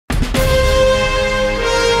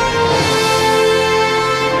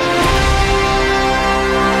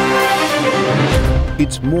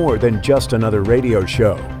It's more than just another radio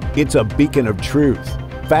show. It's a beacon of truth.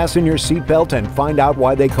 Fasten your seatbelt and find out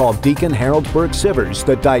why they call Deacon Harold Burke-Sivers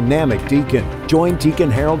the dynamic deacon. Join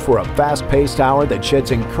Deacon Harold for a fast-paced hour that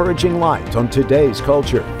sheds encouraging light on today's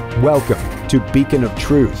culture. Welcome to Beacon of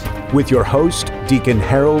Truth with your host, Deacon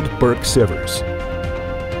Harold Burke-Sivers.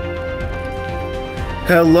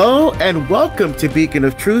 Hello and welcome to Beacon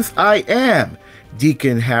of Truth. I am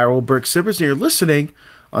Deacon Harold Burke-Sivers, and you're listening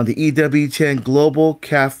on the EWTN Global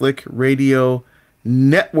Catholic Radio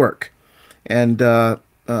Network. And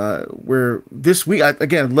we're this week,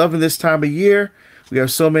 again, loving this time of year. We have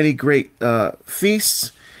so many great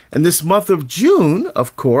feasts. And this month of June,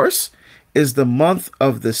 of course, is the month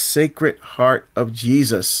of the Sacred Heart of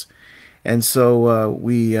Jesus. And so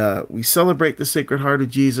we celebrate the Sacred Heart of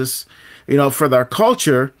Jesus. You know, for our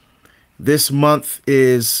culture, this month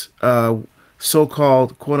is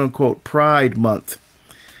so-called quote-unquote Pride Month.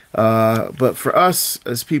 But for us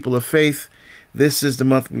as people of faith, this is the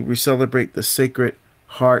month we celebrate the Sacred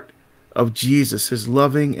Heart of Jesus, his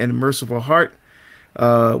loving and merciful heart,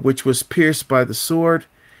 which was pierced by the sword,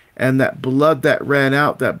 and that blood that ran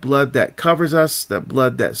out, that blood that covers us, that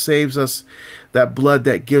blood that saves us, that blood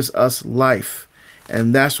that gives us life.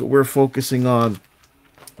 And that's what we're focusing on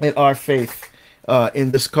in our faith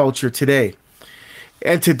in this culture today.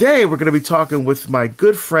 And today we're going to be talking with my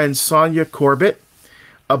good friend Sonja Corbitt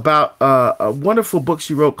about a wonderful book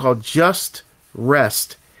she wrote called Just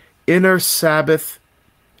Rest, Inner Sabbath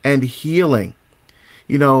and Healing.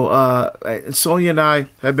 You know, Sonja and I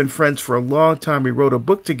have been friends for a long time. We wrote a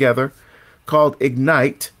book together called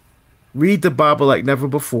Ignite, Read the Bible Like Never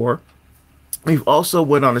Before. We've also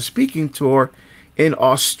went on a speaking tour in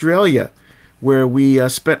Australia, where we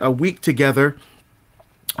spent a week together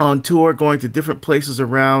on tour, going to different places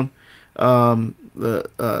around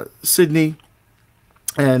Sydney,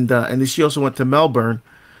 and then she also went to Melbourne,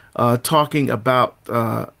 talking about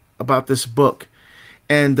this book,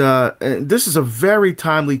 and this is a very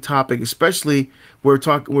timely topic, especially we're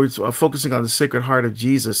focusing on the Sacred Heart of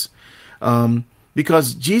Jesus,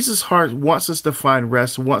 because Jesus' heart wants us to find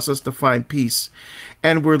rest, wants us to find peace,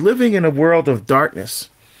 and we're living in a world of darkness,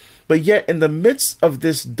 but yet in the midst of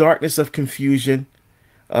this darkness of confusion,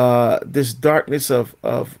 this darkness of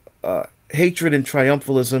hatred and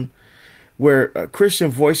triumphalism, where Christian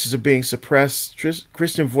voices are being suppressed,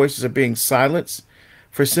 Christian voices are being silenced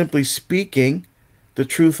for simply speaking the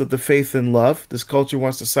truth of the faith and love. This culture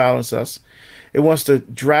wants to silence us. It wants to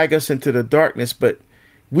drag us into the darkness, but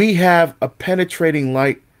we have a penetrating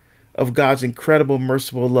light of God's incredible,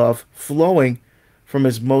 merciful love flowing from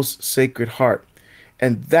his most sacred heart.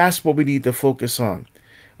 And that's what we need to focus on.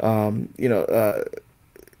 The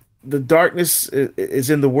darkness is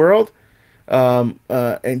in the world,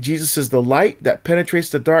 and Jesus is the light that penetrates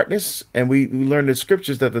the darkness. And we learn in the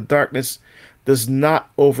scriptures that the darkness does not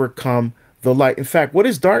overcome the light. In fact, what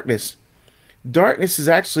is darkness? Darkness is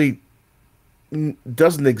actually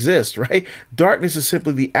doesn't exist, right? Darkness is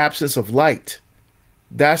simply the absence of light.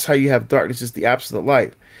 That's how you have darkness, is the absence of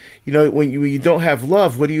light. You know, when you don't have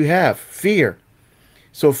love, what do you have? Fear.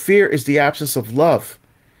 So fear is the absence of love.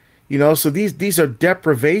 You know, so these are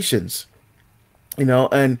deprivations, you know,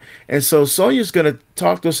 and so Sonja's going to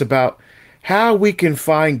talk to us about how we can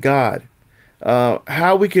find God,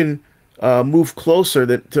 how we can move closer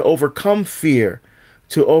to overcome fear,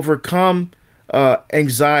 to overcome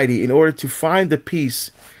anxiety in order to find the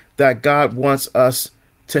peace that God wants us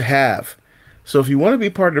to have. So if you want to be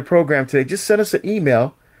part of the program today, just send us an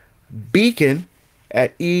email,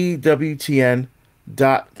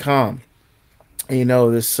 beacon@EWTN.com. You know,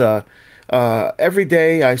 this every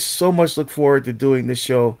day I so much look forward to doing this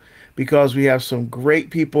show, because we have some great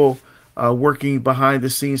people working behind the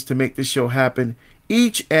scenes to make this show happen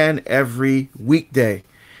each and every weekday.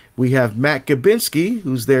 We have Matt Gabinski,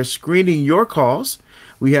 who's there screening your calls.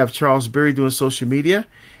 We have Charles Berry doing social media,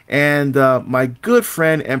 and my good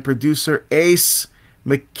friend and producer Ace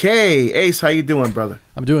McKay. Ace, how you doing, brother?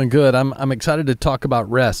 I'm doing good. I'm excited to talk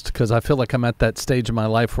about rest, because I feel like I'm at that stage of my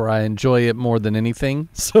life where I enjoy it more than anything.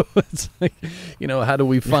 So it's like, you know, how do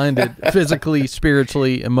we find it physically,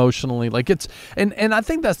 spiritually, emotionally? Like and I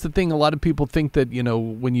think that's the thing. A lot of people think that, you know,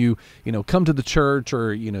 when you come to the church,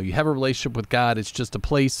 or, you know, you have a relationship with God, it's just a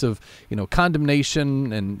place of, you know,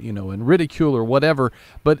 condemnation and, you know, and ridicule or whatever.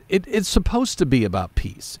 But it's supposed to be about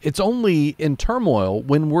peace. It's only in turmoil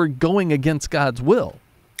when we're going against God's will.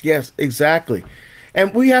 Yes, exactly.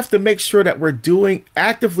 And we have to make sure that we're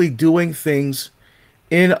actively doing things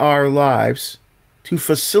in our lives to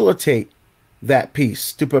facilitate that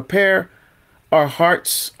peace, to prepare our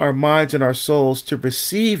hearts, our minds, and our souls to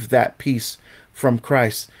receive that peace from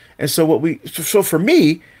Christ. And so for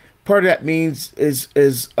me, part of that means is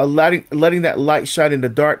letting that light shine in the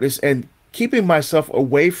darkness and keeping myself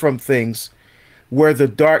away from things where the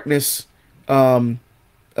darkness,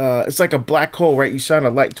 it's like a black hole, right? You shine a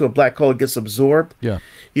light to a black hole, it gets absorbed. Yeah.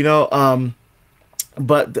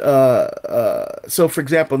 So for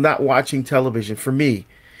example, not watching television for me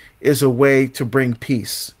is a way to bring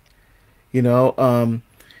peace. Now,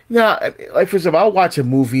 like for example, I'll watch a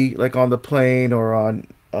movie like on the plane or on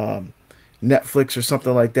Netflix or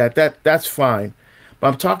something like that. That's fine. But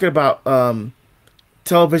I'm talking about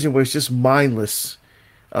television where it's just mindless.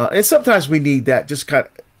 And sometimes we need that, just kind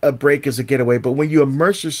of a break as a getaway. But when you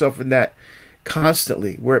immerse yourself in that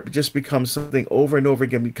constantly, where it just becomes something over and over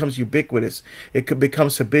again, becomes ubiquitous,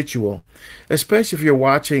 becomes habitual, especially if you're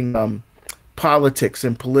watching politics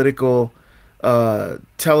and political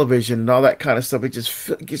television and all that kind of stuff. It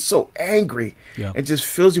just gets so angry. Yeah. It just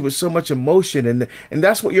fills you with so much emotion, and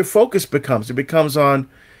that's what your focus becomes. It becomes on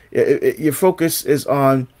your focus is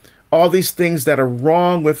on all these things that are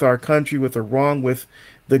wrong with our country, with the wrong with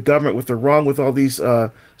the government, with the wrong with all these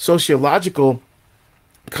sociological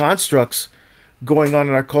constructs going on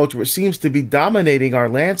in our culture, which seems to be dominating our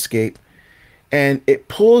landscape, and it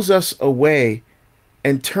pulls us away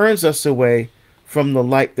and turns us away from the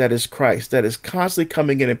light that is Christ, that is constantly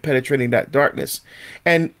coming in and penetrating that darkness.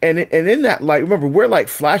 And in that light, remember, we're like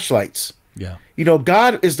flashlights. Yeah.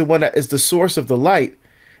 God is the one that is the source of the light,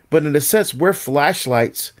 but in a sense, we're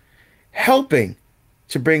flashlights helping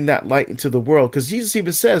to bring that light into the world. Because Jesus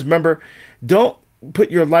even says, remember, don't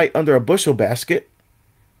put your light under a bushel basket.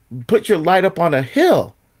 Put your light up on a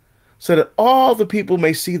hill so that all the people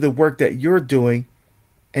may see the work that you're doing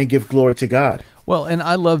and give glory to God. Well, and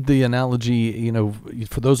I love the analogy,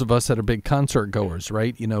 for those of us that are big concert goers,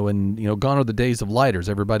 right? Gone are the days of lighters.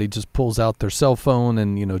 Everybody just pulls out their cell phone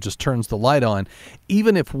and, just turns the light on.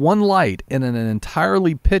 Even if one light in an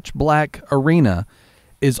entirely pitch black arena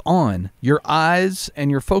is on, your eyes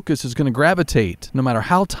and your focus is going to gravitate no matter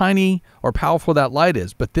how tiny or powerful that light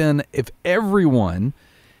is. But then if everyone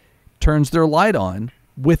turns their light on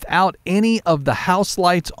without any of the house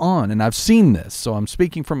lights on, and I've seen this, so I'm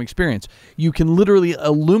speaking from experience, you can literally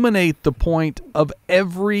illuminate the point of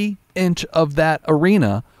every inch of that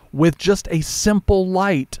arena with just a simple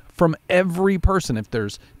light from every person. If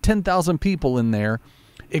there's 10,000 people in there,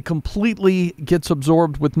 it completely gets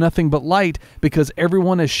absorbed with nothing but light because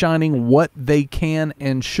everyone is shining what they can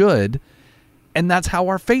and should. And that's how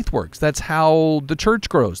our faith works. That's how the church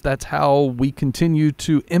grows. That's how we continue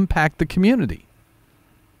to impact the community.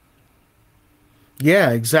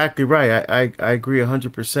 Yeah, exactly right. I agree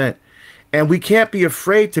 100%. And we can't be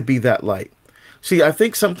afraid to be that light. See, I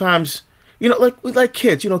think sometimes, like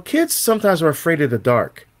kids, kids sometimes are afraid of the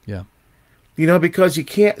dark. Yeah. Because you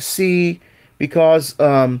can't see, because,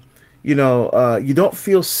 you don't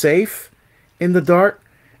feel safe in the dark.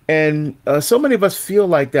 And so many of us feel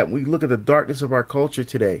like that when we look at the darkness of our culture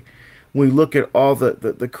today. When we look at all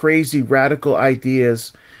the crazy radical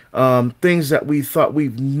ideas, things that we thought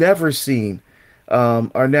we've never seen,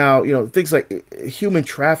 are now, things like human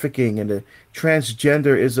trafficking and the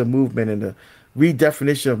transgenderism movement and the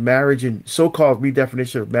redefinition of marriage and so-called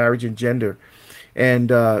redefinition of marriage and gender and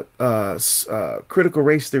critical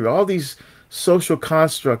race theory, all these social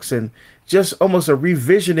constructs and just almost a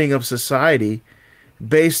revisioning of society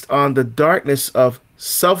based on the darkness of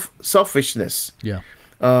selfishness. Yeah.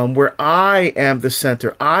 Where I am the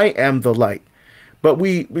center, I am the light. But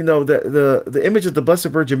we know that the image of the Blessed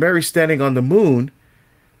Virgin Mary standing on the moon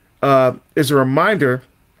is a reminder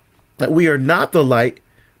that we are not the light,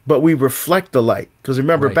 but we reflect the light. Because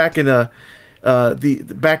remember, right. back in the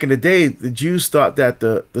day, the Jews thought that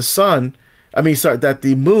that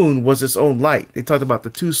the moon was its own light. They talked about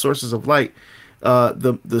the two sources of light,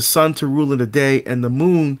 the sun to rule in the day and the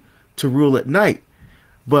moon to rule at night.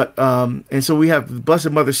 But and so we have the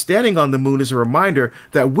Blessed Mother standing on the moon as a reminder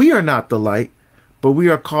that we are not the light, but we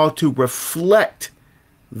are called to reflect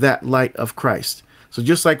that light of Christ. So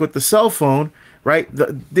just like with the cell phone, right?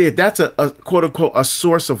 That's a quote unquote a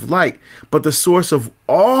source of light, but the source of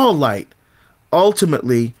all light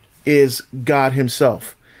ultimately is God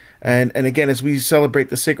Himself. And again, as we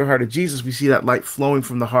celebrate the Sacred Heart of Jesus, we see that light flowing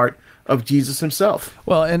from the heart of Jesus Himself.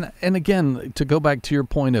 Well, and again, to go back to your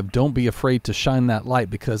point of don't be afraid to shine that light,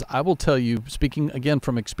 because I will tell you, speaking again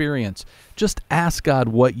from experience, just ask God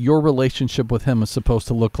what your relationship with Him is supposed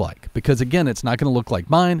to look like. Because again, it's not going to look like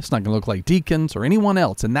mine. It's not going to look like Deacon's or anyone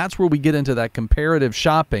else. And that's where we get into that comparative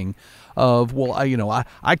shopping of, well,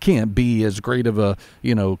 I can't be as great of a,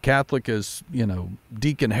 Catholic as,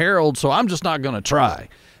 Deacon Harold, so I'm just not going to try.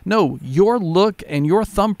 No, your look and your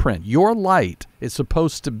thumbprint, your light is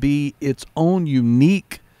supposed to be its own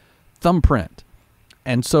unique thumbprint.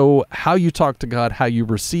 And so how you talk to God, how you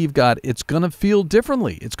receive God, it's going to feel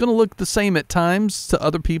differently. It's going to look the same at times to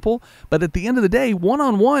other people. But at the end of the day,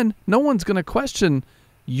 one-on-one, no one's going to question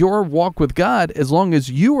your walk with God as long as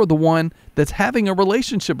you are the one that's having a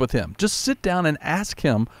relationship with him. Just sit down and ask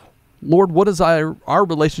him, Lord, what does our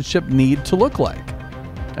relationship need to look like?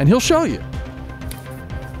 And he'll show you.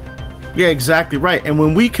 Yeah, exactly right. And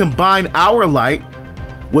when we combine our light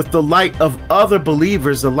with the light of other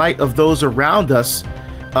believers, the light of those around us,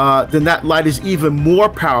 then that light is even more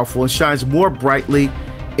powerful and shines more brightly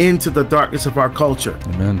into the darkness of our culture.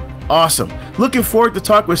 Amen. Awesome. Looking forward to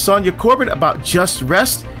talk with Sonja Corbitt about just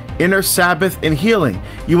rest, inner Sabbath, and healing.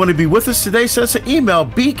 You want to be with us today? Send us an email,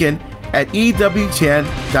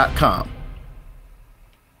 beacon@EWTN.com.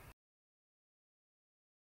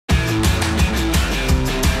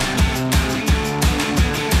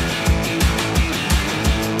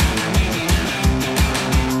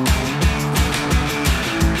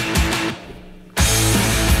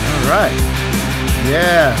 Right.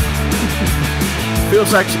 Yeah.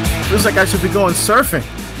 feels like I should be going surfing.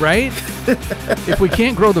 Right? If we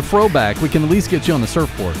can't grow the fro back, we can at least get you on the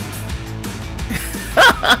surfboard.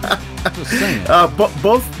 Just saying.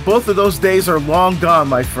 Both of those days are long gone,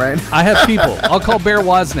 my friend. I have people. I'll call Bear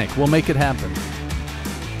Wozniak. We'll make it happen.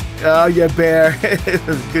 Oh, yeah, Bear.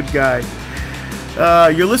 Good guy.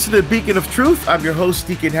 You're listening to Beacon of Truth. I'm your host,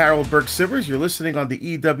 Deacon Harold Burke-Sivers. You're listening on the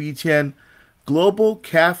EWTN Global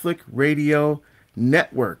Catholic Radio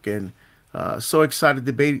Network, and so excited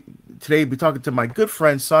today to be talking to my good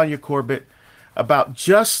friend Sonja Corbitt about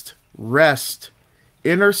just rest,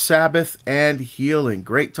 inner Sabbath, and healing.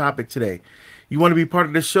 Great topic today. You want to be part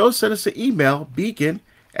of the show? Send us an email,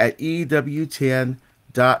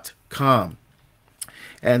 beacon@EWTN.com.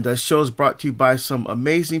 And the show is brought to you by some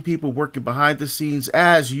amazing people working behind the scenes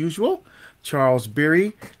as usual. Charles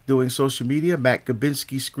Beery doing social media, Matt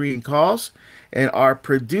Gabinski screening calls, and our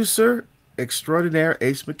producer extraordinaire,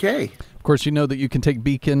 Ace McKay. Of course, you know that you can take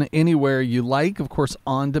Beacon anywhere you like. Of course,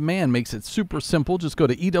 on demand makes it super simple. Just go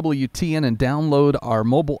to EWTN and download our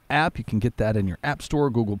mobile app. You can get that in your App Store,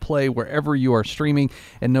 Google Play, wherever you are streaming.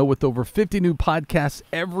 And know with over 50 new podcasts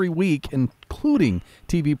every week, including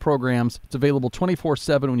TV programs, it's available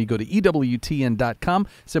 24/7 when you go to EWTN.com.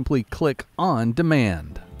 Simply click on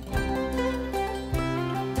demand.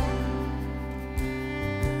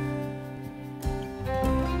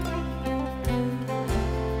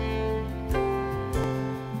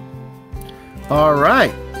 All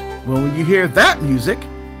right. Well, when you hear that music,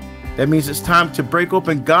 that means it's time to break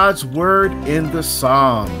open God's Word in the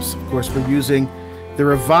Psalms. Of course, we're using the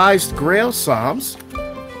Revised Grail Psalms,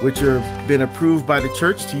 which have been approved by the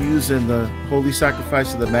Church to use in the Holy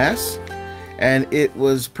Sacrifice of the Mass. And it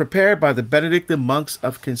was prepared by the Benedictine monks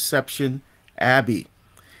of Conception Abbey.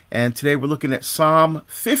 And today we're looking at Psalm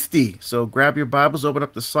 50. So grab your Bibles, open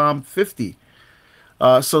up to Psalm 50.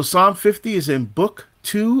 So Psalm 50 is in Book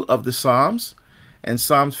 2 of the Psalms. And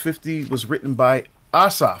Psalms 50 was written by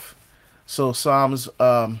Asaph. So Psalms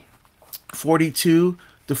 42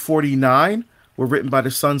 to 49 were written by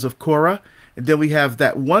the sons of Korah. And then we have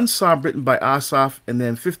that one psalm written by Asaph, and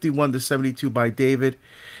then 51 to 72 by David.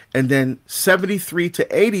 And then 73 to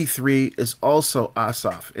 83 is also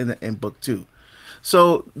Asaph in Book 2.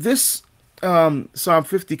 So this Psalm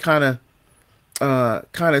 50 kind of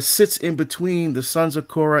sits in between the sons of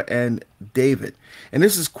Korah and David. And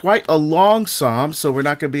this is quite a long psalm, so we're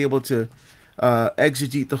not going to be able to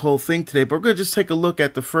exegete the whole thing today, but we're going to just take a look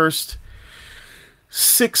at the first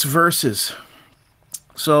 6 verses.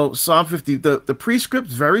 So Psalm 50, the prescript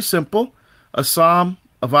is very simple, a psalm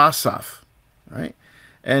of Asaph, right?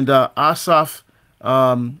 And Asaph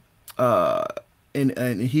in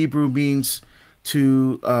Hebrew means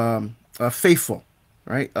to faithful,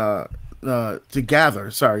 right? To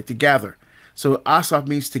gather. So Asaph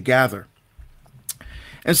means to gather.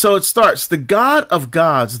 And so it starts, the God of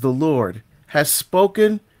gods, the Lord, has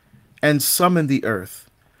spoken and summoned the earth.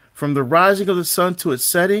 From the rising of the sun to its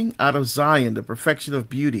setting, out of Zion, the perfection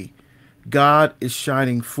of beauty, God is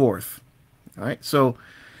shining forth. All right, so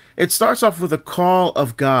it starts off with a call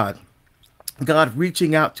of God. God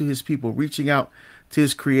reaching out to his people, reaching out to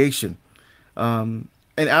his creation. And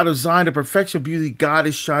out of Zion, the perfection of beauty, God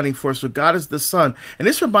is shining forth. So God is the sun. And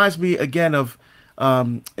this reminds me again of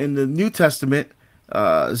in the New Testament,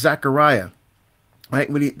 Zechariah, right?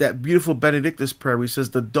 When that beautiful Benedictus prayer, where he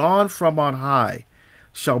says, the dawn from on high,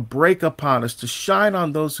 shall break upon us to shine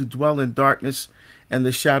on those who dwell in darkness and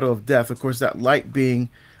the shadow of death. Of course, that light being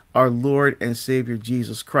our Lord and Savior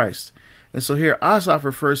Jesus Christ. And so here Asaph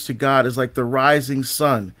refers to God as like the rising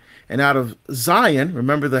sun. And out of Zion,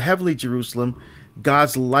 remember the heavenly Jerusalem,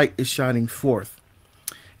 God's light is shining forth.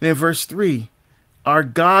 And in verse 3, our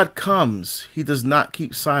God comes, he does not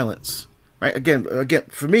keep silence. Right? Again,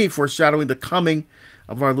 for me, foreshadowing the coming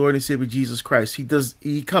of our Lord and Savior Jesus Christ. He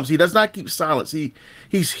comes. He does not keep silence.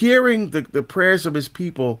 He's hearing the prayers of his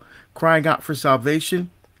people crying out for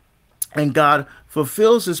salvation. And God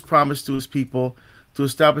fulfills his promise to his people to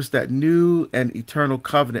establish that new and eternal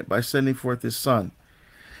covenant by sending forth his Son.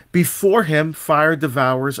 Before him, fire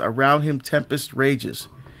devours. Around him, tempest rages.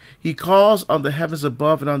 He calls on the heavens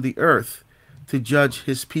above and on the earth to judge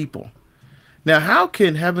his people. Now, how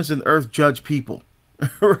can heavens and earth judge people?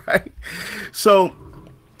 Right? So,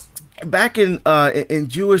 back in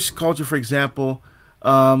Jewish culture, for example,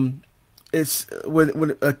 it's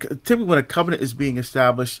typically when a covenant is being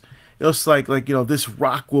established, it's like this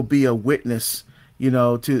rock will be a witness,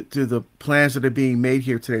 to the plans that are being made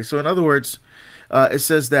here today. So, in other words, it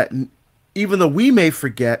says that even though we may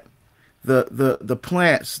forget, the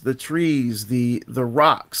plants, the trees, the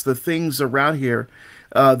rocks, the things around here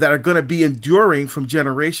that are going to be enduring from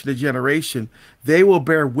generation to generation, they will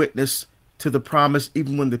bear witness to the promise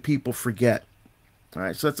even when the people forget. All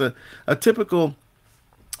right, so that's a typical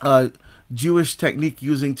Jewish technique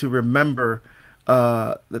using to remember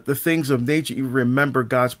the things of nature. You remember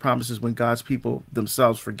God's promises when God's people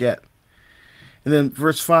themselves forget. And then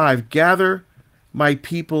verse 5, gather my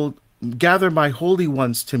holy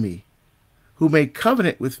ones to me, who made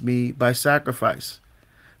covenant with me by sacrifice.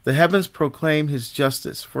 The heavens proclaim his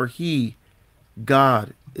justice, for he,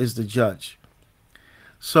 God, is the judge.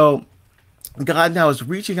 So God now is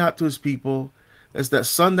reaching out to his people as that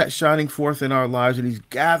sun that's shining forth in our lives, and he's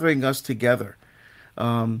gathering us together.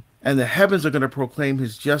 And the heavens are going to proclaim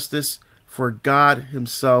his justice, for God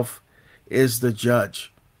himself is the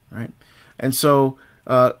judge. Right? And so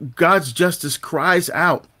God's justice cries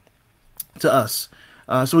out to us.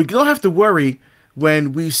 So we don't have to worry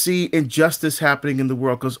when we see injustice happening in the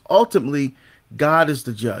world, because ultimately God is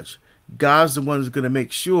the judge. God's the one who's going to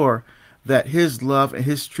make sure that his love and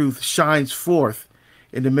his truth shines forth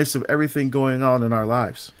in the midst of everything going on in our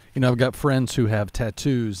lives. I've got friends who have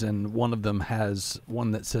tattoos, and one of them has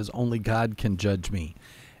one that says, "Only God can judge me."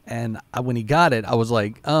 And when he got it, I was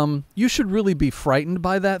like, you should really be frightened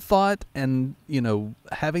by that thought. And,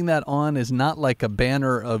 having that on is not like a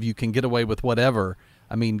banner of you can get away with whatever.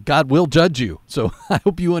 I mean, God will judge you. So I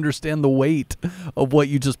hope you understand the weight of what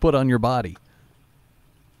you just put on your body.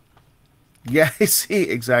 Yeah, I see.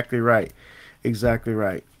 Exactly right. Exactly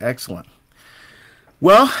right. Excellent.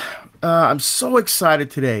 Well, I'm so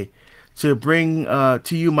excited today to bring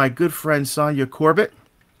to you my good friend, Sonja Corbitt.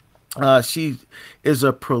 She is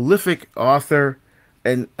a prolific author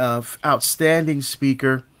and outstanding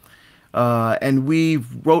speaker. And we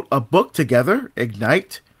wrote a book together,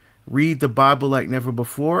 Ignite, Read the Bible Like Never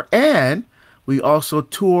Before. And we also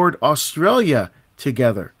toured Australia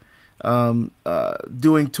together,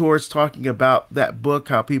 doing tours talking about that book,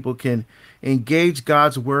 how people can engage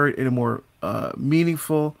God's word in a more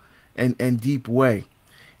meaningful and deep way.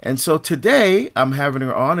 And so today I'm having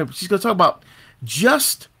her on, and she's going to talk about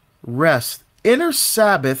just rest, inner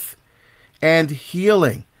Sabbath, and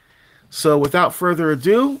healing. So without further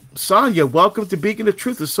ado, Sonja, welcome to Beacon of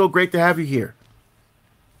Truth. It's so great to have you here.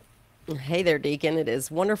 Hey there, Deacon. It is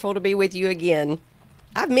wonderful to be with you again.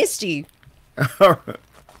 I've missed you.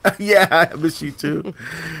 Yeah, I miss you too.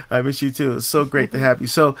 I miss you too. It's so great to have you.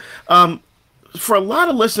 So for a lot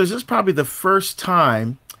of listeners, this is probably the first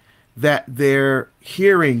time that they're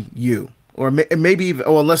hearing you. Or maybe even,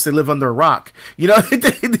 unless they live under a rock,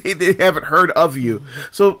 they haven't heard of you.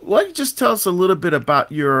 So why don't you just tell us a little bit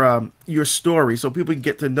about your story so people can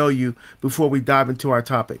get to know you before we dive into our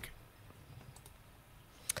topic?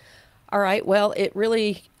 All right. Well, it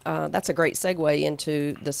really, that's a great segue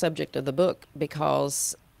into the subject of the book,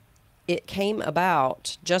 because it came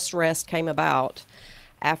about, Just Rest came about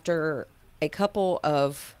after a couple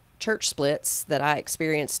of church splits that I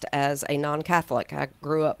experienced as a non-Catholic. I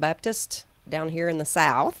grew up Baptist down here in the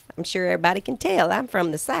South. I'm sure everybody can tell I'm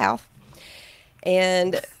from the South.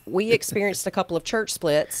 And we experienced a couple of church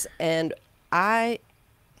splits, and I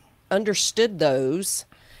understood those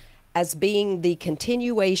as being the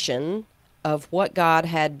continuation of what God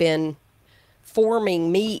had been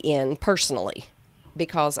forming me in personally,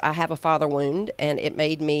 because I have a father wound, and it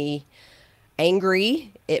made me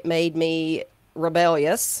angry. It made me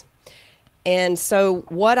rebellious. And so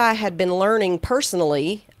what I had been learning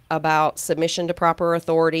personally about submission to proper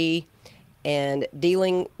authority and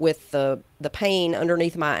dealing with the pain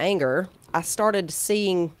underneath my anger, I started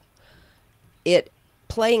seeing it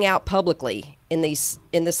playing out publicly in this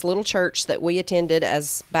little church that we attended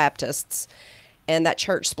as Baptists, and that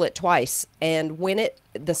church split twice. And when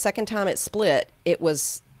the second time it split, it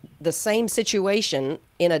was the same situation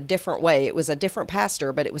in a different way. It was a different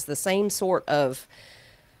pastor, but it was the same sort of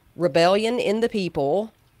rebellion in the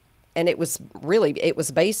people, and it was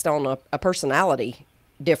based on a personality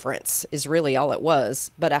difference is really all it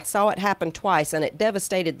was. But I saw it happen twice, and it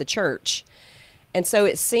devastated the church. And so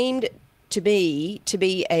it seemed to be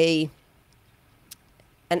an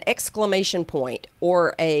exclamation point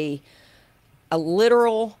or a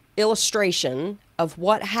literal illustration of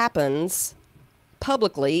what happens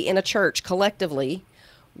publicly in a church collectively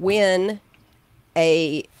when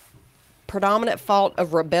a predominant fault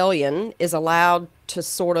of rebellion is allowed to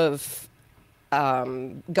sort of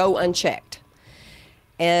go unchecked.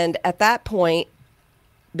 And at that point,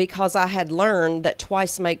 because I had learned that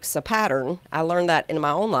twice makes a pattern, I learned that in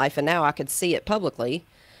my own life, and now I could see it publicly,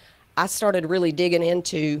 I started really digging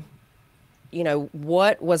into,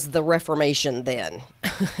 what was the Reformation then?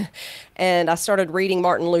 And I started reading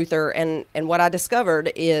Martin Luther, and what I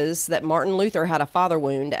discovered is that Martin Luther had a father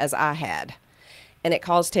wound as I had, and it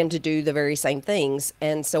caused him to do the very same things.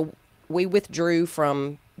 And so we withdrew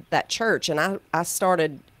from that church, and I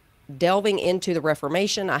started delving into the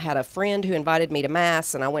Reformation. I had a friend who invited me to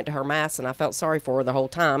Mass, and I went to her Mass, and I felt sorry for her the whole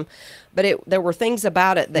time. But there were things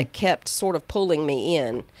about it that kept sort of pulling me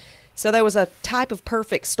in. So there was a type of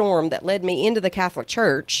perfect storm that led me into the Catholic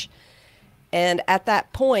Church. And at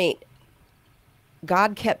that point,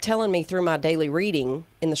 God kept telling me through my daily reading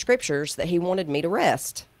in the scriptures that he wanted me to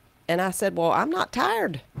rest. And I said, well, I'm not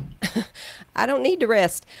tired. I don't need to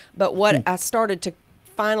rest. But what I started to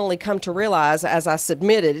finally come to realize as I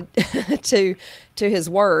submitted to his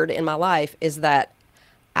word in my life is that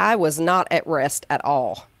I was not at rest at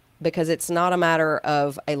all, because it's not a matter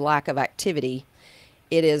of a lack of activity.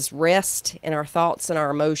 It is rest in our thoughts and our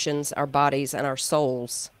emotions, our bodies and our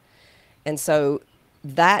souls. And so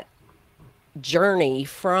that journey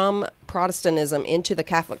from Protestantism into the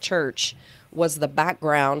Catholic Church was the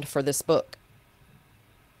background for this book.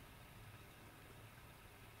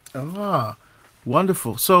 Ah,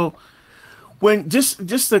 wonderful. So when just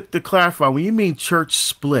to clarify, when you mean church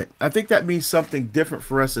split, I think that means something different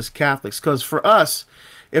for us as Catholics, because for us,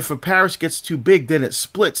 if a parish gets too big, then it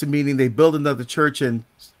splits, meaning they build another church and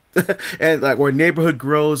like where neighborhood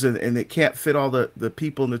grows and it can't fit all the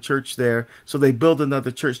people in the church there. So they build another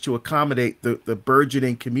church to accommodate the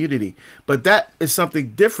burgeoning community. But that is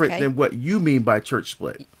something different than what you mean by church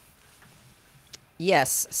split.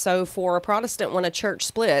 Yes. So for a Protestant, when a church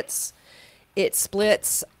splits, it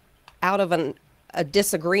splits out of a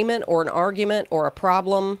disagreement or an argument or a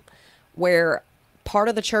problem where part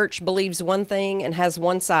of the church believes one thing and has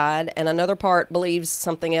one side, and another part believes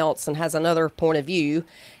something else and has another point of view,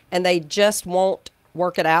 and they just won't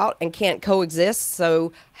work it out and can't coexist.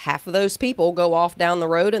 So half of those people go off down the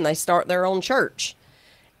road and they start their own church,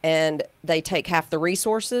 and they take half the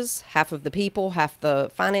resources, half of the people, half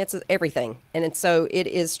the finances, everything. And so it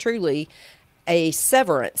is truly a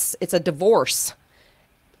severance. It's a divorce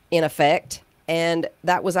in effect. And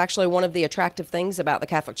that was actually one of the attractive things about the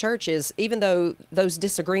Catholic Church is even though those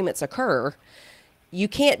disagreements occur, you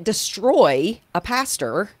can't destroy a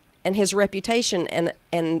pastor and his reputation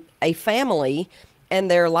and a family and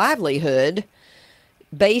their livelihood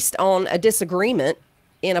based on a disagreement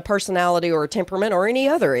in a personality or a temperament or any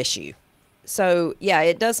other issue. So, yeah,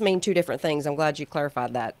 it does mean two different things. I'm glad you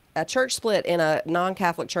clarified that. A church split in a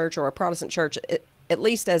non-Catholic church or a Protestant church, at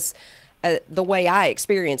least as the way I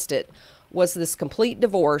experienced it, was this complete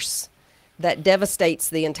divorce that devastates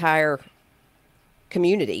the entire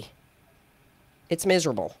community. It's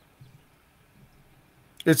miserable.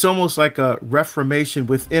 It's almost like a reformation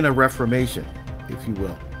within a reformation, if you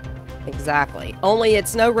will. Exactly. Only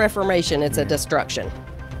it's no reformation, it's a destruction.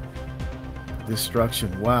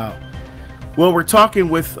 Destruction, wow. Well, we're talking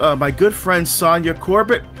with my good friend Sonja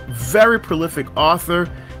Corbitt, very prolific author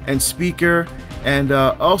and speaker, and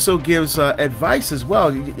also gives advice as well.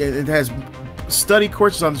 It has study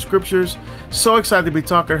courses on the scriptures. So excited to be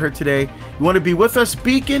talking to her today. You want to be with us?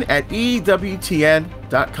 Beacon at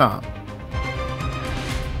EWTN.com.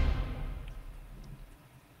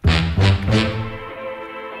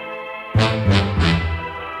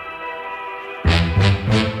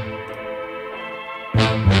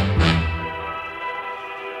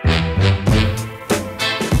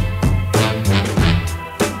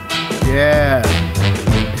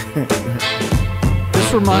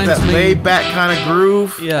 This reminds that me laid back kind of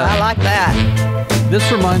groove. Yeah, I like that.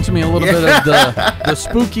 this reminds me a little bit of the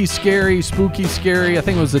spooky, scary. I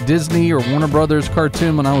think it was a Disney or Warner Brothers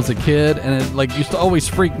cartoon when I was a kid, and it like used to always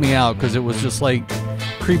freak me out because it was just like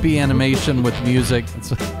creepy animation with music.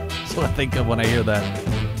 That's what I think of when I hear that.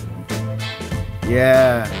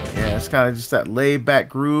 Yeah, it's kind of just that laid back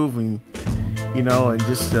groove, and and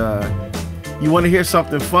just you want to hear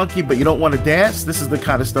something funky, but you don't want to dance. This is the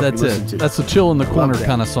kind of stuff That's you listen it. to. That's a chill in the corner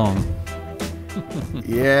kind of song.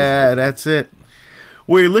 Yeah, that's it.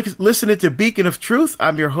 We're listening to Beacon of Truth.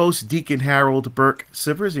 I'm your host, Deacon Harold Burke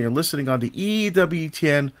Sivers, and you're listening on the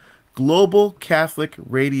EWTN Global Catholic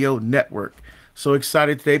Radio Network. So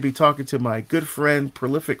excited today to be talking to my good friend,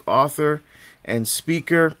 prolific author and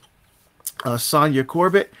speaker, Sonja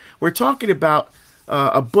Corbitt. We're talking about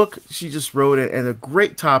a book she just wrote and a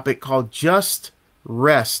great topic called Just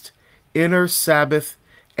Rest, Inner Sabbath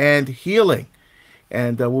and Healing.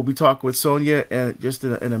 And we'll be talking with Sonja just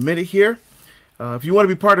in a minute here. If you want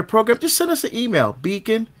to be part of the program, just send us an email,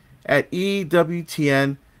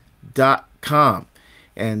 beacon@ewtn.com.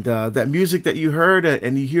 And that music that you heard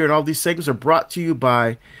and you hear in all these segments are brought to you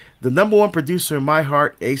by the number one producer in my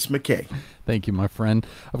heart, Ace McKay. Thank you, my friend.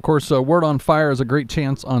 Of course, Word on Fire is a great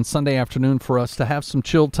chance on Sunday afternoon for us to have some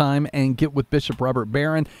chill time and get with Bishop Robert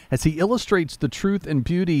Barron as he illustrates the truth and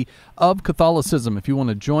beauty of Catholicism. If you want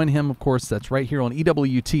to join him, of course, that's right here on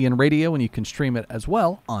EWTN Radio, and you can stream it as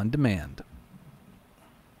well on demand.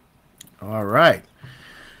 All right.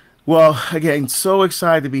 Well, again, so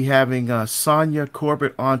excited to be having Sonja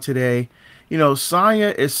Corbitt on today.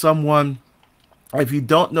 Sonja is someone, if you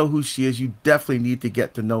don't know who she is, you definitely need to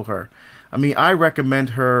get to know her. I mean, I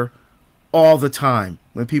recommend her all the time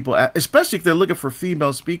when people, especially if they're looking for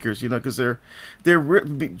female speakers, because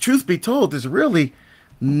truth be told, there's really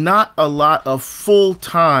not a lot of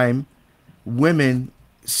full-time women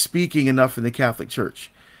speaking enough in the Catholic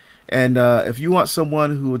Church. And if you want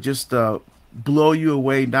someone who will just blow you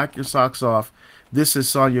away, knock your socks off, this is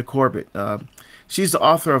Sonja Corbitt. She's the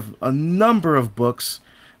author of a number of books.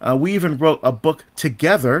 We even wrote a book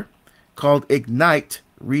together called Ignite,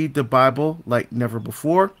 Read the Bible Like Never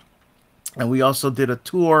Before. And we also did a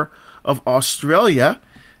tour of Australia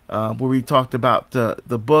where we talked about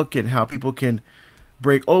the book and how people can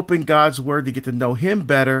break open God's Word to get to know Him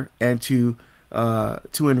better and to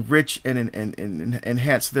enrich and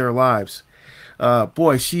enhance their lives.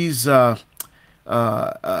 Boy, she's the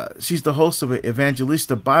host of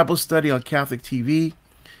Evangelista Bible Study on Catholic TV.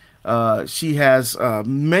 She has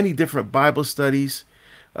many different Bible studies.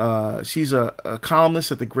 She's a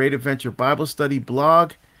columnist at the Great Adventure Bible Study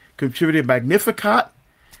blog, contributed Magnificat.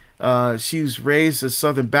 She's raised as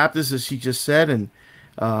Southern Baptist, as she just said, and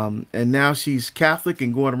now she's Catholic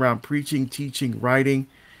and going around preaching, teaching, writing.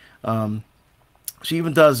 She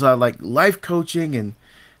even does like life coaching, and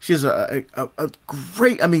she has a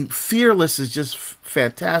great, Fearless is just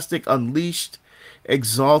fantastic, Unleashed,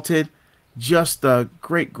 Exalted, just a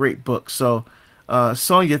great book. So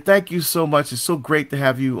Sonja, thank you so much. It's so great to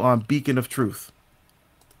have you on Beacon of Truth.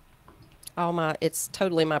 It's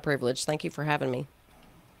totally my privilege. Thank you for having me.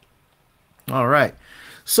 All right.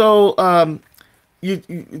 So you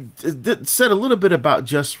said a little bit about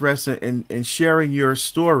Just Rest and sharing your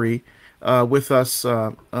story with us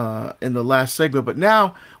in the last segment, but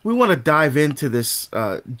now we want to dive into this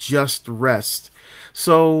Just Rest.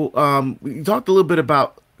 So we talked a little bit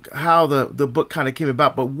about how the book kind of came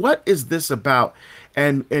about, but what is this about?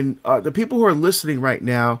 And the people who are listening right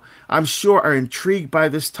now, I'm sure, are intrigued by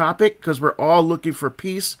this topic because we're all looking for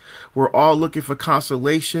peace. We're all looking for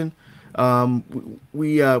consolation.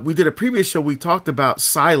 We did a previous show. We talked about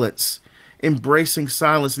silence, embracing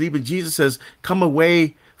silence, and even Jesus says, "Come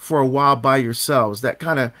away for a while by yourselves." That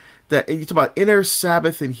you talk about inner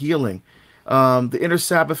Sabbath and healing, the inner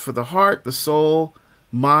Sabbath for the heart, the soul,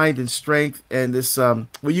 mind, and strength, and this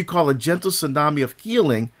what you call a gentle tsunami of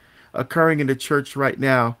healing occurring in the church right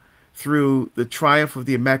now through the triumph of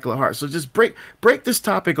the Immaculate Heart. So just break this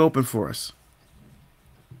topic open for us.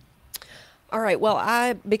 All right.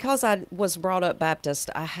 Well, because I was brought up Baptist,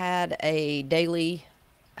 I had a daily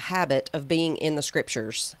habit of being in the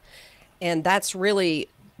scriptures, and that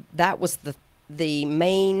was the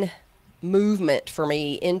main movement for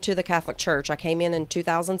me into the Catholic Church. I came in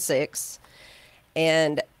 2006,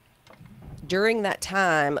 and during that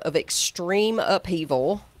time of extreme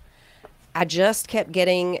upheaval, I just kept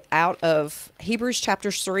getting out of Hebrews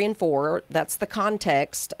chapters 3 and 4. That's the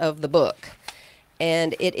context of the book.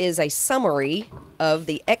 And it is a summary of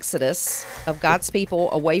the exodus of God's people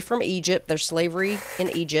away from Egypt, their slavery in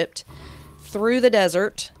Egypt, through the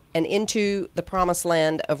desert, and into the promised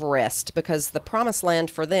land of rest, because the promised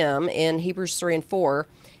land for them in Hebrews 3 and 4,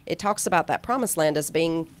 it talks about that promised land as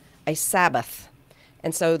being a Sabbath.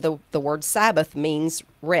 And so the word Sabbath means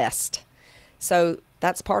rest. So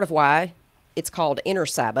that's part of why it's called Inner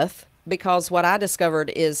Sabbath, because what I discovered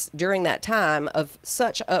is during that time of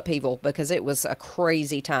such upheaval, because it was a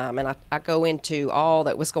crazy time, and I go into all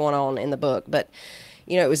that was going on in the book, but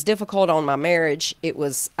it was difficult on my marriage.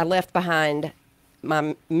 I left behind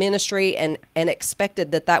my ministry and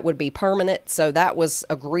expected that would be permanent. So that was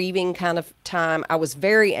a grieving kind of time. I was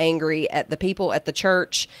very angry at the people at the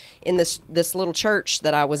church, in this little church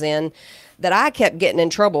that I was in, that I kept getting in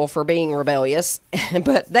trouble for being rebellious,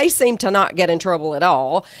 but they seemed to not get in trouble at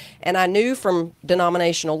all. And I knew from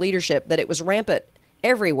denominational leadership that it was rampant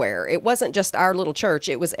everywhere. It wasn't just our little church,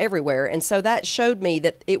 it was everywhere. And so that showed me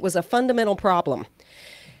that it was a fundamental problem.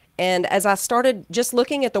 And as I started just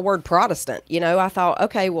looking at the word Protestant, I thought,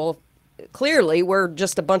 okay, well, clearly we're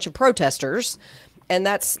just a bunch of protesters. And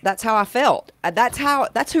that's how I felt. That's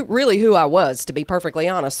who I was, to be perfectly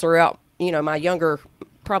honest, throughout, my younger,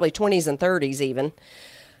 probably 20s and 30s even.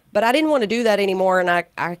 But I didn't want to do that anymore. And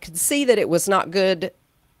I could see that it was not good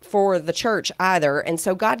for the church either. And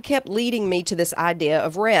so God kept leading me to this idea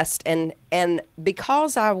of rest. And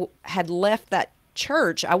because I had left that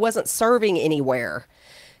church, I wasn't serving anywhere.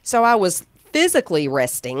 So I was physically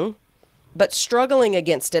resting, but struggling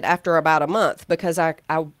against it after about a month, because I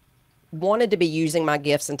wanted to be using my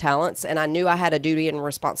gifts and talents, and I knew I had a duty and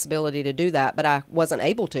responsibility to do that, but I wasn't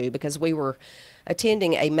able to, because we were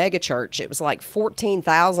attending a mega church. It was like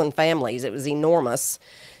 14,000 families. It was enormous.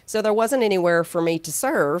 So there wasn't anywhere for me to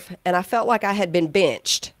serve, and I felt like I had been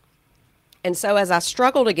benched. And so as I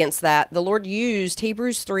struggled against that, the Lord used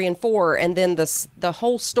Hebrews 3 and 4 and then the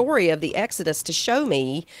whole story of the Exodus to show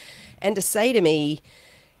me and to say to me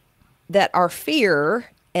that our fear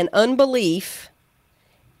and unbelief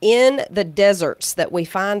in the deserts that we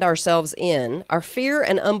find ourselves in, our fear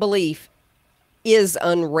and unbelief is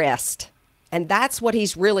unrest. And that's what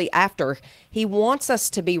he's really after. He wants us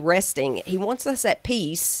to be resting. He wants us at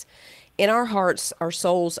peace in our hearts, our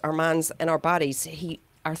souls, our minds, and our bodies.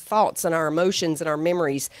 Our thoughts and our emotions and our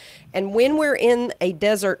memories. And when we're in a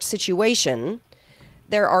desert situation,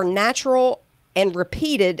 there are natural and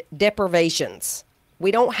repeated deprivations.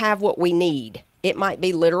 We don't have what we need. It might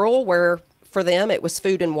be literal, where for them it was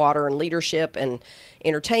food and water and leadership and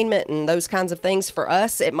entertainment and those kinds of things. For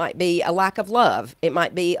us, it might be a lack of love. It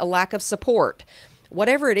might be a lack of support.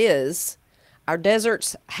 Whatever it is, our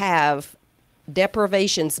deserts have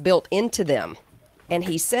deprivations built into them. And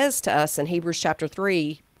he says to us in Hebrews chapter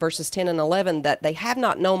 3, verses 10 and 11, that they have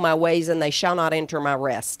not known my ways and they shall not enter my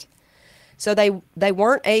rest. So they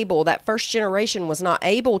weren't able, that first generation was not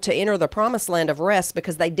able to enter the promised land of rest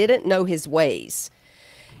because they didn't know his ways.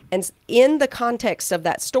 And in the context of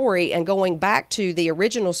that story, and going back to the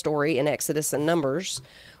original story in Exodus and Numbers,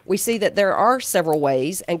 we see that there are several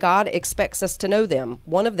ways, and God expects us to know them.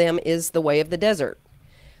 One of them is the way of the desert.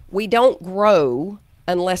 We don't grow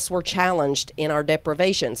unless we're challenged in our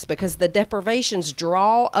deprivations, because the deprivations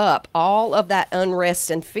draw up all of that unrest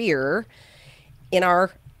and fear in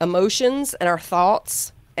our emotions and our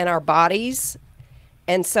thoughts and our bodies.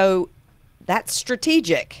 And so that's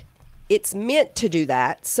strategic. It's meant to do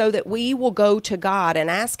that so that we will go to God and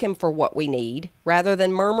ask him for what we need, rather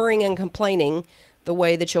than murmuring and complaining the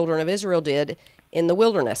way the children of Israel did in the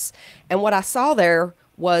wilderness. And what I saw there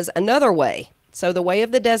was another way. So the way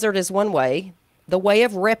of the desert is one way, the way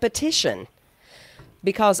of repetition,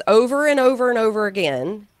 because over and over and over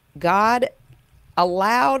again, God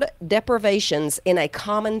allowed deprivations in a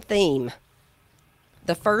common theme.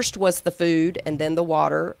 The first was the food, and then the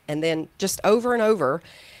water, and then just over and over.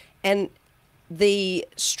 And the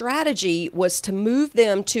strategy was to move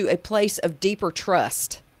them to a place of deeper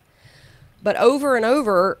trust. But over and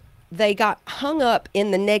over, they got hung up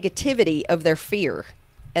in the negativity of their fear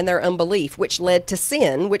and their unbelief, which led to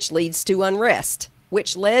sin, which leads to unrest,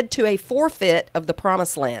 which led to a forfeit of the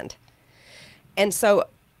promised land. And so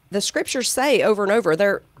the scriptures say over and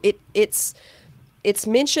over, it's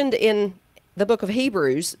mentioned in the book of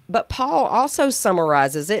Hebrews, but Paul also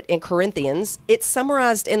summarizes it in Corinthians. It's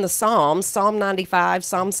summarized in the Psalms, Psalm 95,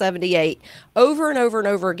 Psalm 78, over and over and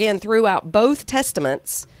over again throughout both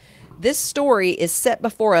Testaments. This story is set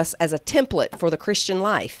before us as a template for the Christian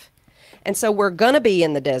life. And so we're going to be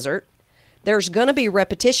in the desert. There's going to be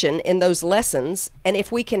repetition in those lessons. And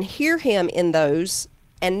if we can hear him in those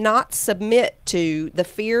and not submit to the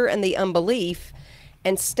fear and the unbelief,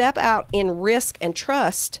 and step out in risk and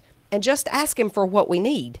trust and just ask him for what we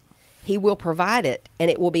need, he will provide it,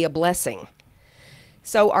 and it will be a blessing.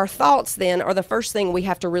 So our thoughts then are the first thing we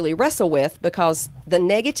have to really wrestle with, because the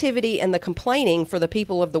negativity and the complaining for the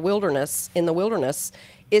people of the wilderness, in the wilderness,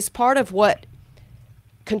 is part of what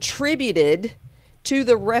contributed to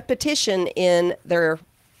the repetition in their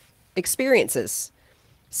experiences.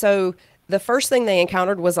 So the first thing they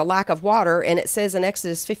encountered was a lack of water, and it says in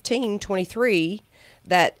Exodus 15:23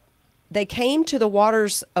 that they came to the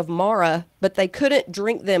waters of Marah, but they couldn't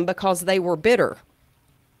drink them because they were bitter.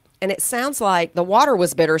 And it sounds like the water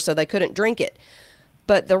was bitter, so they couldn't drink it.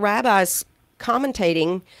 But the rabbis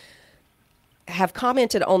commentating have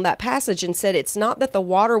commented on that passage and said it's not that the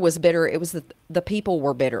water was bitter, it was that the people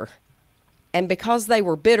were bitter. And because they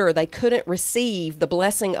were bitter, they couldn't receive the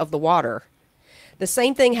blessing of the water. The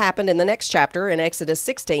same thing happened in the next chapter in Exodus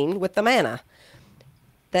 16 with the manna.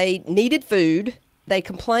 They needed food. They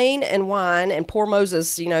complain and whine, and poor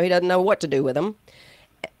Moses, he doesn't know what to do with them.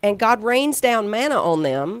 And God rains down manna on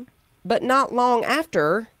them, but not long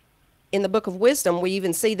after, in the book of wisdom, we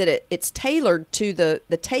even see that it's tailored to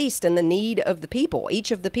the taste and the need of the people,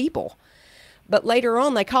 each of the people. But later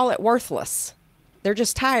on, they call it worthless. They're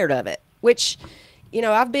just tired of it, which,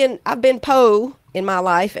 I've been po in my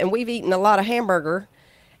life, and we've eaten a lot of hamburger,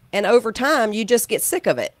 and over time, you just get sick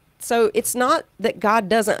of it. So it's not that God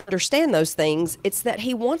doesn't understand those things. It's that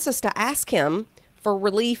he wants us to ask him for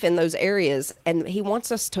relief in those areas, and he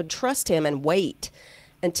wants us to trust him and wait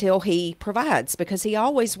until he provides, because he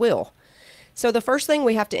always will. So the first thing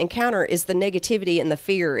we have to encounter is the negativity and the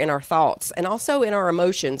fear in our thoughts, and also in our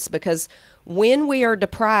emotions, because when we are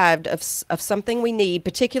deprived of something we need,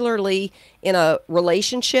 particularly in a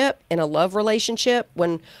relationship, in a love relationship,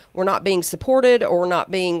 when we're not being supported or we're not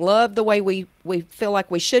being loved the way we feel like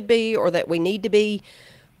we should be or that we need to be,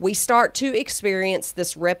 we start to experience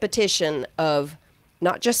this repetition of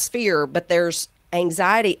not just fear, but there's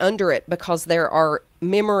anxiety under it, because there are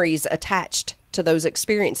memories attached to those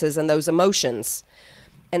experiences and those emotions.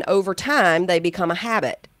 And over time, they become a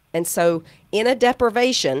habit. And so in a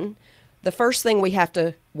deprivation, the first thing we have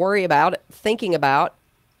to worry about, thinking about,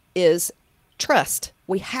 is trust.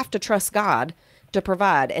 We have to trust God to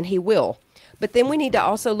provide, and he will. But then we need to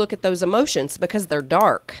also look at those emotions, because they're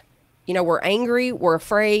dark. We're angry, we're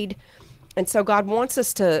afraid. And so God wants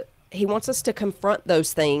us to, he wants us to confront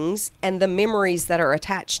those things and the memories that are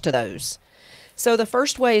attached to those. So the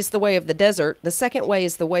first way is the way of the desert. The second way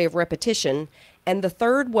is the way of repetition. And the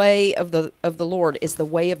third way of the Lord is the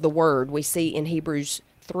way of the word, we see in Hebrews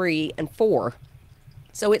 3 and 4.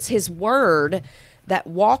 So it's his word that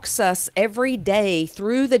walks us every day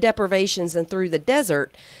through the deprivations and through the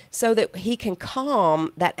desert, so that he can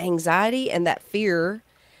calm that anxiety and that fear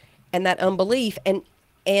and that unbelief,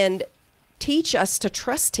 and teach us to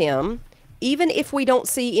trust him. Even if we don't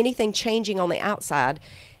see anything changing on the outside,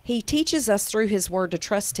 he teaches us through his word to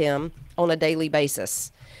trust him on a daily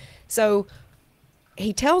basis. So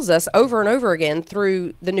he tells us over and over again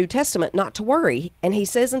through the New Testament not to worry. And he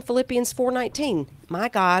says in Philippians 4:19, my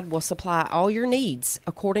God will supply all your needs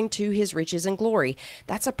according to his riches and glory.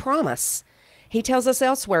 That's a promise. He tells us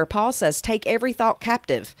elsewhere, Paul says, take every thought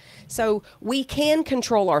captive. So we can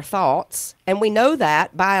control our thoughts, and we know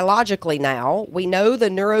that biologically now. We know the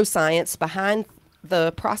neuroscience behind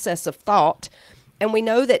the process of thought, and we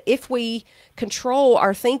know that if we control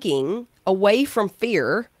our thinking away from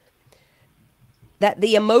fear, that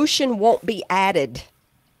the emotion won't be added.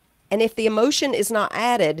 And if the emotion is not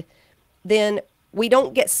added, then we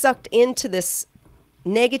don't get sucked into this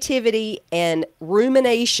negativity and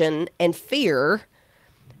rumination and fear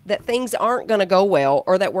that things aren't going to go well,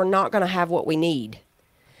 or that we're not going to have what we need.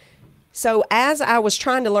 So as I was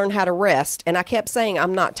trying to learn how to rest, and I kept saying,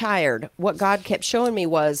 I'm not tired, what God kept showing me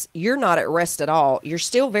was, you're not at rest at all. You're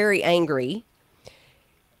still very angry.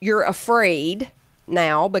 You're afraid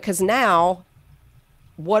now, because now,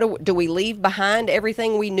 what do we leave behind?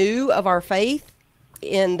 Everything we knew of our faith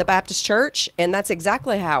in the Baptist church? And that's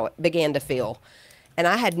exactly how it began to feel. And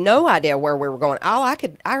I had no idea where we were going.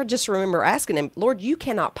 I just remember asking him, Lord, you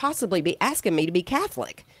cannot possibly be asking me to be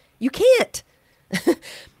Catholic. You can't.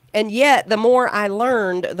 And yet, the more I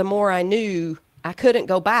learned, the more I knew I couldn't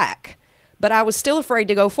go back. But I was still afraid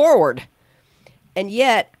to go forward. And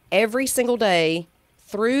yet, every single day,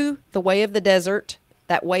 through the way of the desert,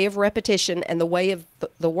 that way of repetition, and the way of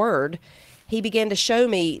the word, he began to show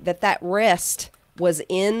me that rest was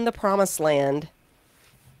in the promised land,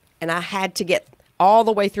 and I had to get all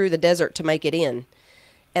the way through the desert to make it in.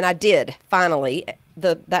 And I did, finally.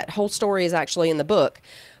 That whole story is actually in the book.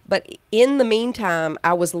 But in the meantime,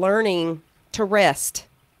 I was learning to rest.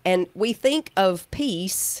 And we think of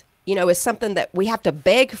peace, as something that we have to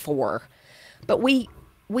beg for. But we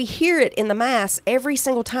we hear it in the Mass every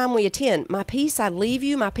single time we attend. My peace I leave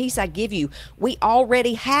you, my peace I give you. We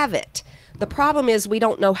already have it. The problem is we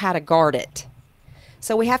don't know how to guard it.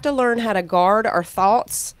 So we have to learn how to guard our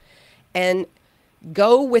thoughts and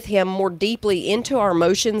go with him more deeply into our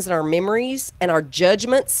emotions and our memories and our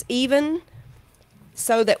judgments even,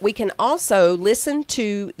 so that we can also listen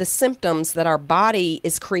to the symptoms that our body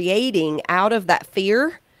is creating out of that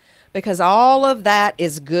fear, because all of that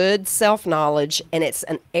is good self-knowledge, and it's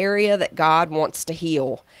an area that God wants to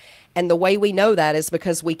heal. And the way we know that is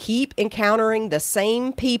because we keep encountering the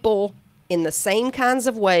same people in the same kinds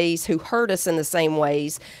of ways who hurt us in the same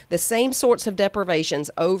ways, the same sorts of deprivations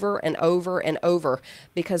over and over and over,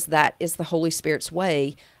 because that is the Holy Spirit's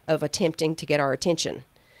way of attempting to get our attention.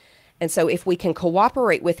 And so if we can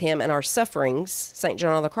cooperate with him in our sufferings, St.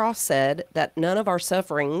 John on the Cross said that none of our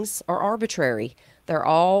sufferings are arbitrary. They're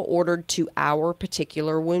all ordered to our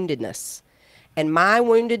particular woundedness. And my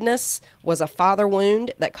woundedness was a father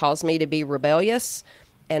wound that caused me to be rebellious.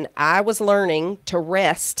 And I was learning to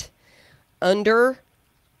rest under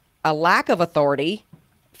a lack of authority,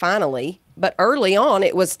 finally. But early on,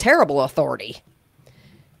 it was terrible authority.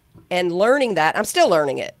 And learning that, I'm still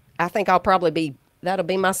learning it. I think that'll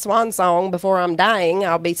be my swan song before I'm dying.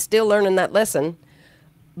 I'll be still learning that lesson.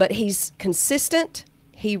 But he's consistent.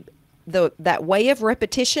 That way of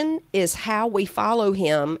repetition is how we follow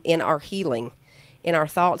him in our healing, in our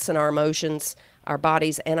thoughts and our emotions, our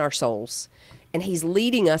bodies and our souls. And he's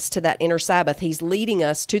leading us to that inner Sabbath. He's leading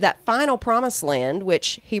us to that final promised land,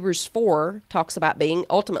 which Hebrews 4 talks about being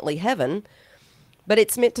ultimately heaven. But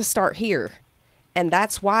it's meant to start here. And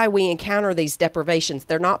that's why we encounter these deprivations.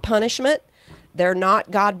 They're not punishment. They're not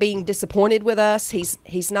God being disappointed with us.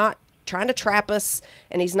 He's not trying to trap us,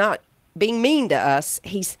 and he's not being mean to us.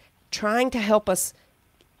 He's trying to help us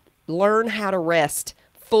learn how to rest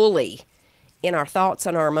fully in our thoughts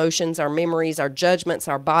and our emotions, our memories, our judgments,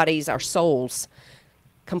 our bodies, our souls.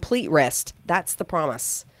 Complete rest. That's the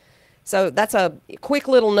promise. So that's a quick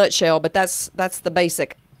little nutshell, but that's the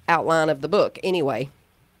basic outline of the book anyway.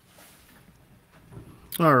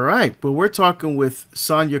 All right. Well, we're talking with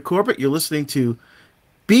Sonja Corbitt. You're listening to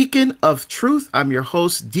Beacon of Truth. I'm your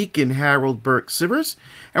host, Deacon Harold Burke-Sivers,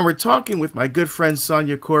 and we're talking with my good friend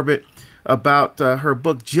Sonja Corbitt about her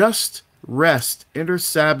book, Just Rest, Inner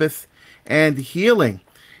Sabbath and Healing.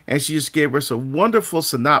 And she just gave us a wonderful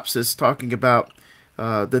synopsis talking about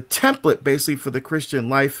the template, basically, for the Christian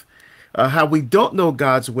life, how we don't know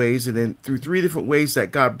God's ways, and then through three different ways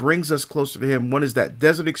that God brings us closer to him. One is that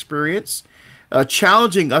desert experience,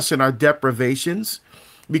 challenging us in our deprivations,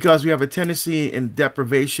 because we have a tendency in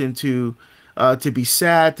deprivation to be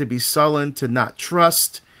sad, to be sullen, to not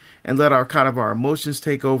trust, and let our emotions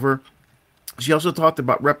take over. She also talked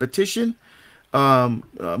about repetition,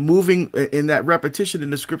 moving in that repetition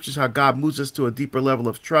in the scriptures, how God moves us to a deeper level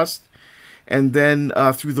of trust. And then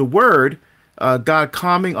through the word, God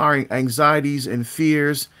calming our anxieties and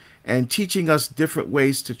fears and teaching us different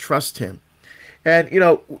ways to trust him. And,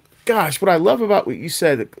 gosh, what I love about what you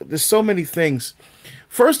said, there's so many things.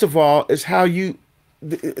 First of all, is how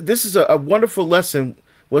this is a wonderful lesson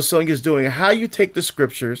what Sonja is doing, how you take the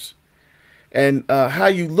scriptures and how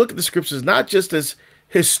you look at the scriptures, not just as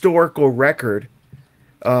historical record,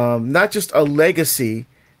 not just a legacy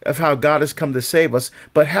of how God has come to save us,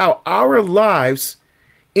 but how our lives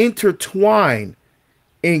intertwine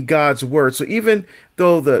in God's word. So even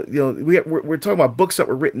though we're talking about books that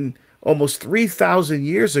were written almost 3,000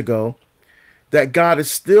 years ago, that God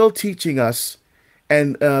is still teaching us,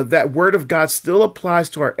 and that word of God still applies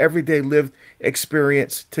to our everyday lived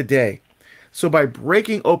experience today. So by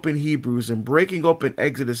breaking open Hebrews and breaking open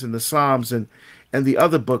Exodus and the Psalms and the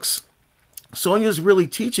other books, Sonja is really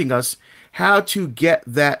teaching us how to get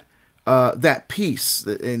that peace.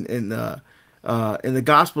 In the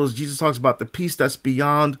Gospels, Jesus talks about the peace that's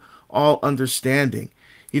beyond all understanding.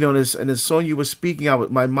 And as Sonja was speaking,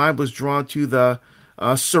 my mind was drawn to the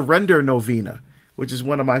surrender novena, which is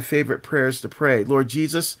one of my favorite prayers to pray. Lord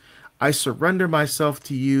Jesus, I surrender myself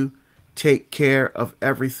to you. Take care of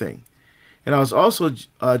everything. And I was also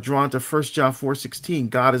drawn to 1 John 4:16.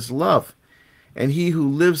 God is love, and he who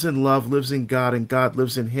lives in love lives in God, and God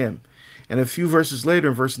lives in him. And a few verses later,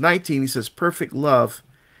 in verse 19, he says, perfect love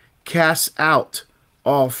casts out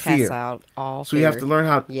all fear. Casts out all so fear. we have to learn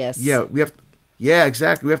how. Yes. Yeah,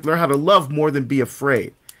 exactly. We have to learn how to love more than be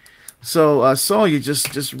afraid. So, Sonja,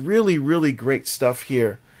 just really, really great stuff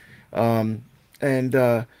here. So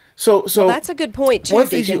that's a good point too. One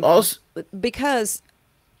thing you also, because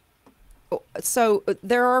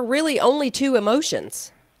there are really only two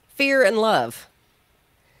emotions, fear and love.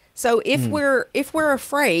 So if we're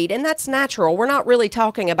afraid, and that's natural, we're not really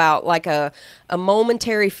talking about like a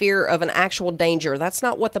momentary fear of an actual danger. That's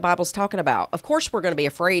not what the Bible's talking about. Of course, we're going to be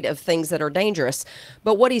afraid of things that are dangerous,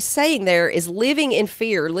 but what he's saying there is living in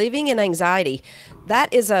fear, living in anxiety.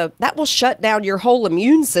 That will shut down your whole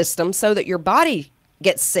immune system so that your body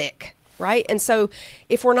gets sick, right? And so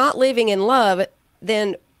if we're not living in love,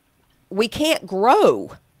 then we can't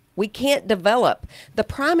grow. We can't develop. The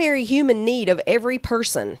primary human need of every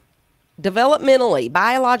person, developmentally,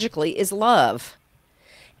 biologically, is love.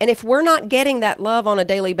 And if we're not getting that love on a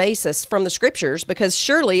daily basis from the scriptures, because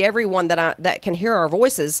surely everyone that can hear our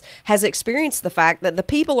voices has experienced the fact that the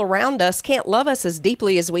people around us can't love us as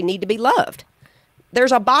deeply as we need to be loved.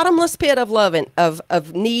 There's a bottomless pit of love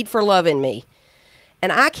of need for love in me.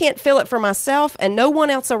 And I can't feel it for myself, and no one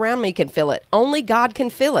else around me can feel it. Only God can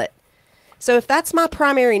feel it. So if that's my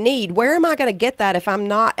primary need, where am I going to get that if I'm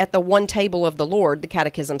not at the one table of the Lord? The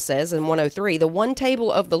Catechism says in 103, the one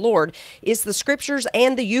table of the Lord is the scriptures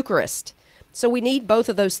and the Eucharist. So we need both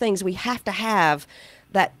of those things. We have to have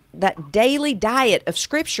that daily diet of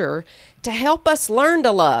scripture to help us learn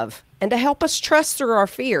to love and to help us trust through our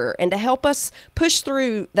fear and to help us push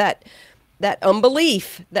through that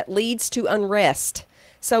unbelief that leads to unrest.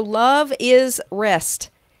 So love is rest.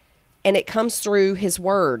 And it comes through his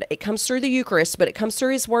word. It comes through the Eucharist, but it comes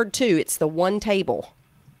through his word too. It's the one table.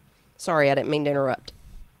 Sorry, I didn't mean to interrupt.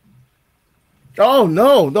 Oh,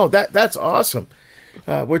 no, that's awesome.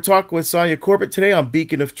 We're talking with Sonja Corbitt today on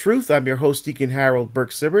Beacon of Truth. I'm your host, Deacon Harold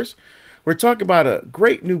Burke-Sivers. We're talking about a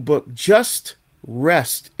great new book, Just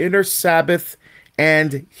Rest, Inner Sabbath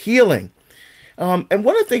and Healing. And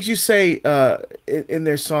one of the things you say in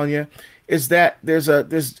there, Sonja, is that there's a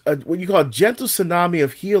what you call a gentle tsunami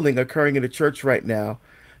of healing occurring in the church right now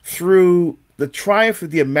through the triumph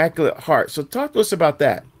of the Immaculate Heart. So talk to us about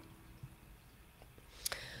that.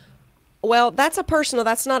 Well, that's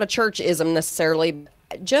not a church-ism necessarily.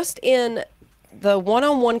 Just in the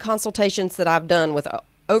one-on-one consultations that I've done with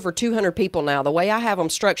over 200 people now, the way I have them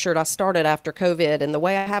structured, I started after COVID, and the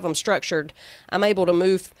way I have them structured, I'm able to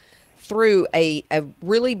move through a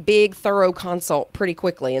really big, thorough consult pretty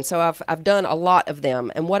quickly. And so I've done a lot of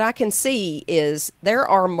them. And what I can see is there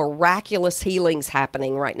are miraculous healings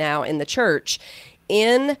happening right now in the church,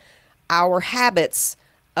 in our habits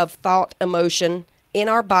of thought, emotion, in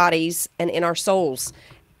our bodies, and in our souls.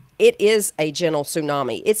 It is a gentle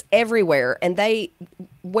tsunami. It's everywhere. And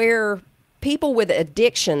where people with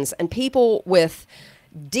addictions and people with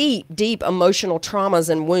deep emotional traumas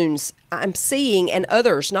and wounds, I'm seeing, and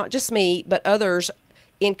others, not just me, but others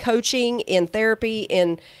in coaching, in therapy,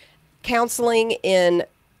 in counseling, in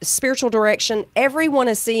spiritual direction, everyone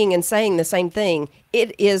is seeing and saying the same thing.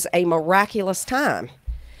 It is a miraculous time.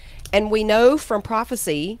 And we know from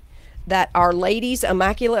prophecy that Our Lady's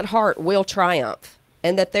Immaculate Heart will triumph,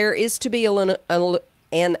 and that there is to be an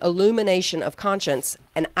illumination of conscience.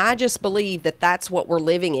 And I just believe that that's what we're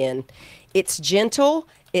living in. It's gentle,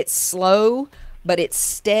 it's slow, but it's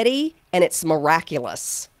steady, and it's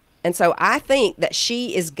miraculous. And so I think that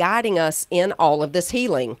she is guiding us in all of this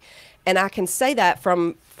healing. And I can say that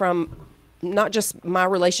from not just my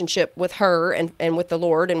relationship with her and with the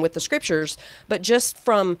Lord and with the scriptures, but just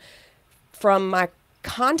from my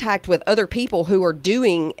contact with other people who are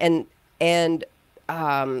doing and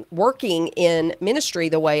working in ministry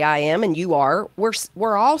the way I am and you are.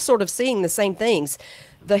 We're all sort of seeing the same things.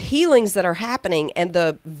 The healings that are happening and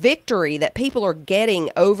the victory that people are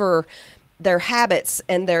getting over their habits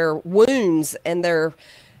and their wounds and their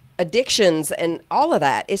addictions and all of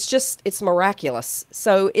that. It's miraculous.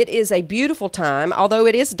 So it is a beautiful time, although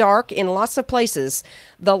it is dark in lots of places.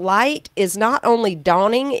 The light is not only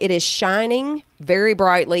dawning, it is shining very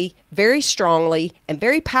brightly, very strongly, and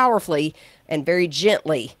very powerfully, and very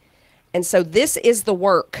gently. And so this is the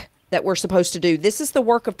work that we're supposed to do. This is the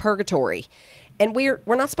work of purgatory. And we're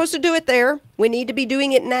not supposed to do it there. We need to be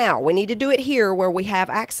doing it now. We need to do it here where we have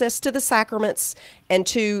access to the sacraments and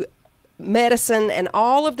to medicine and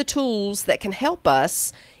all of the tools that can help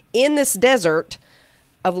us in this desert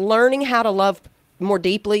of learning how to love more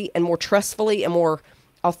deeply and more trustfully and more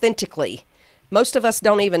authentically. Most of us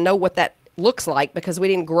don't even know what that looks like because we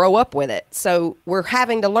didn't grow up with it. So we're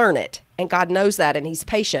having to learn it. And God knows that, and he's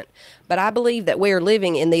patient. But I believe that we are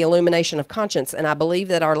living in the illumination of conscience, and I believe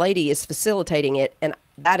that Our Lady is facilitating it, and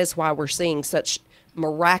that is why we're seeing such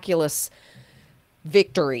miraculous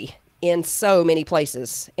victory in so many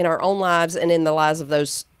places, in our own lives and in the lives of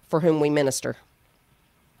those for whom we minister.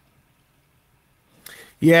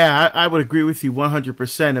 Yeah, I would agree with you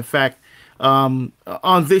 100%. In fact, on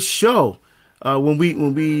this show, when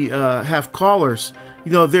we have callers,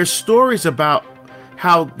 there's stories about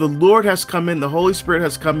how the Lord has come in, the Holy Spirit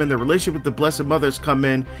has come in, the relationship with the Blessed Mother has come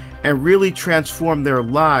in and really transformed their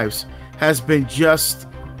lives has been just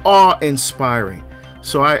awe-inspiring.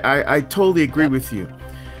 So I totally agree with you.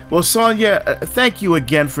 Well, Sonja, thank you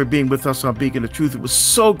again for being with us on Beacon of Truth. It was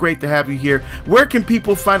so great to have you here. Where can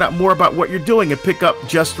people find out more about what you're doing and pick up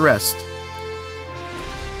Just Rest?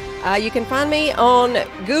 You can find me on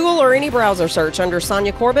Google or any browser search under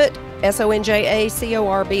Sonja Corbitt,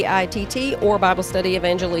 SonjaCorbitt, or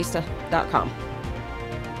BibleStudyEvangelista.com.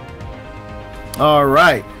 All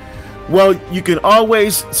right. Well, you can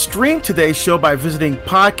always stream today's show by visiting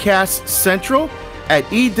Podcast Central at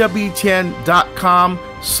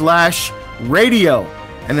EWTN.com/radio.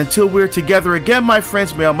 And until we're together again, my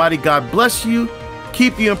friends, may Almighty God bless you,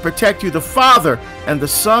 keep you, and protect you, the Father and the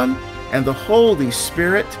Son and the Holy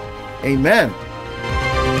Spirit. Amen.